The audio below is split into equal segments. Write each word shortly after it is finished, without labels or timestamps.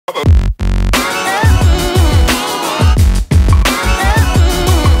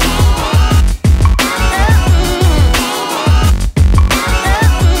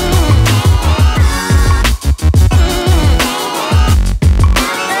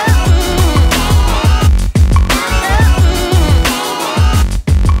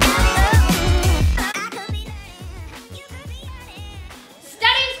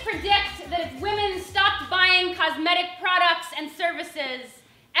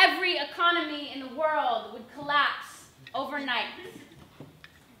every economy in the world would collapse overnight.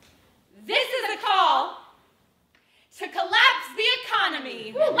 This is a call to collapse the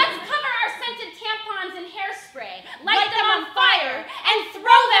economy. Let's cover our scented tampons in hairspray, light them on fire, and throw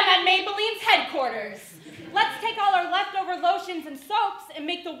them at Maybelline's headquarters. Let's take all our leftover lotions and soaps and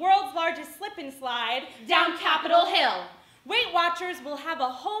make the world's largest slip and slide down Capitol Hill. Weight Watchers will have a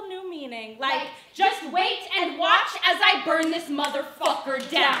whole new meaning, like just wait and watch as I burn this motherfucker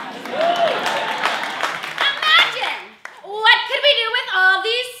down. Imagine! What could we do with all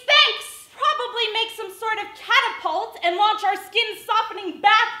these spanks? Probably make some sort of catapult and launch our skin-softening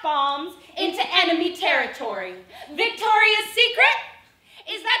bath bombs into enemy territory. Victoria's secret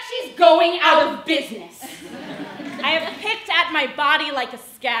is that she's going out of business. I have picked at my body like a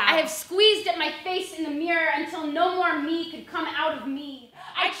scab. I have squeezed at my face in the mirror until no more me could come out of me.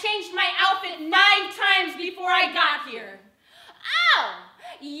 I changed my outfit 9 times before I got here. Oh,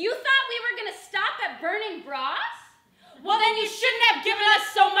 you thought we were gonna stop at burning bras? Well, then you shouldn't have given us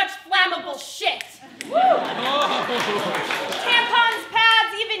so much flammable shit. Woo! Tampons,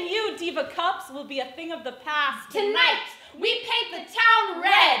 pads, even you, Diva Cups, will be a thing of the past. Tonight, we paint the town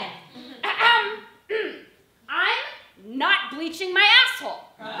red. I'm not bleaching my asshole.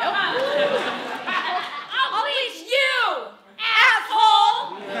 Nope. I'll bleach you,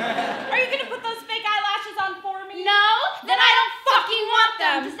 asshole. Are you gonna put those fake eyelashes on for me? No. Then I don't fucking want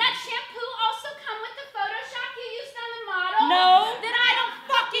them. Does that shampoo also come with the Photoshop you used on the model? No. Then I don't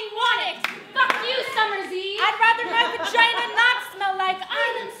fucking want it. Fuck you, Summer's Eve. I'd rather my vagina not smell like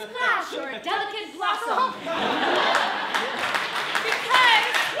Island Splash or a delicate blossom. Because,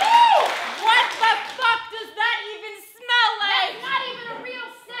 woo, what the fuck does that even smell like? That's not even a real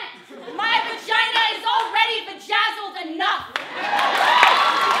scent. My vagina is already vajazzled enough.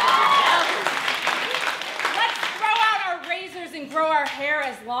 Let's throw out our razors and grow our hair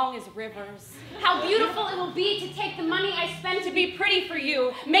as long as rivers. How beautiful it will be to take the money I spend To be pretty for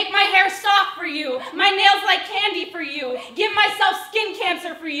you, make my hair soft for you, my nails like candy for you, give myself skin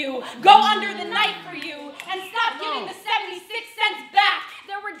cancer for you, go under the knife for you, and stop giving the 76 cents back.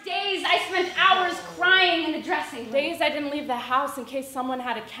 There were days I spent hours crying in the dressing room. Days I didn't leave the house in case someone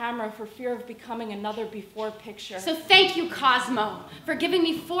had a camera for fear of becoming another before picture. So thank you, Cosmo, for giving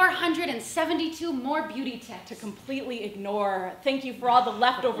me 472 more beauty tips. To completely ignore. Thank you for all the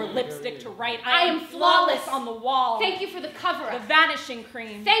leftover lipstick to write I am flawless on the wall. Thank you for the cover-up. The vanishing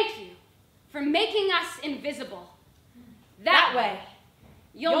cream. Thank you for making us invisible. That way,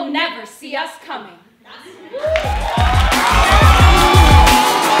 you'll never see us coming.